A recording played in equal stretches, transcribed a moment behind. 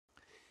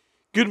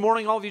Good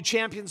morning, all of you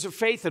champions of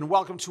faith, and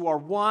welcome to our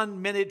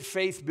 1-minute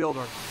faith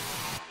builder.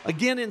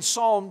 Again, in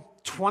Psalm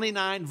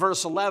 29,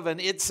 verse 11,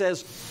 it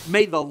says,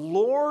 "May the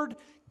Lord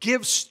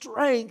give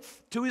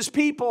strength to his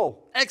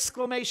people!"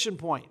 Exclamation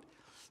point.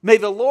 May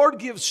the Lord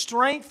give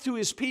strength to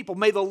his people.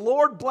 May the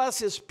Lord bless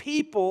his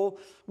people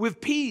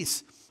with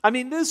peace. I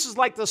mean, this is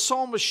like the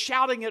psalmist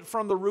shouting it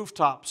from the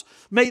rooftops.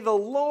 May the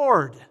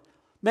Lord,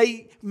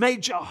 may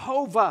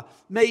Jehovah,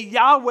 may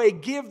Yahweh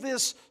give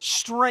this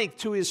strength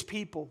to his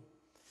people.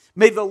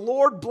 May the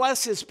Lord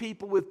bless his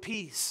people with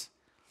peace.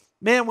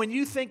 Man, when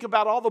you think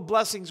about all the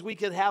blessings we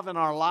could have in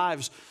our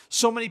lives,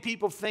 so many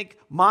people think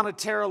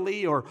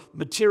monetarily or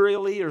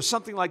materially or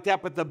something like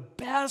that, but the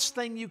best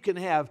thing you can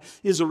have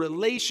is a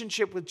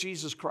relationship with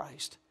Jesus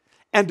Christ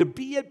and to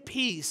be at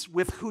peace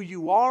with who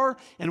you are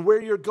and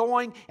where you're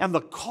going and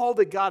the call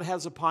that God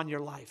has upon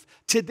your life.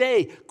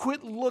 Today,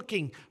 quit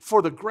looking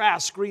for the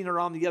grass greener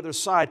on the other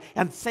side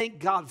and thank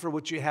God for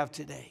what you have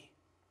today.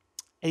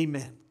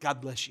 Amen.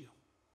 God bless you.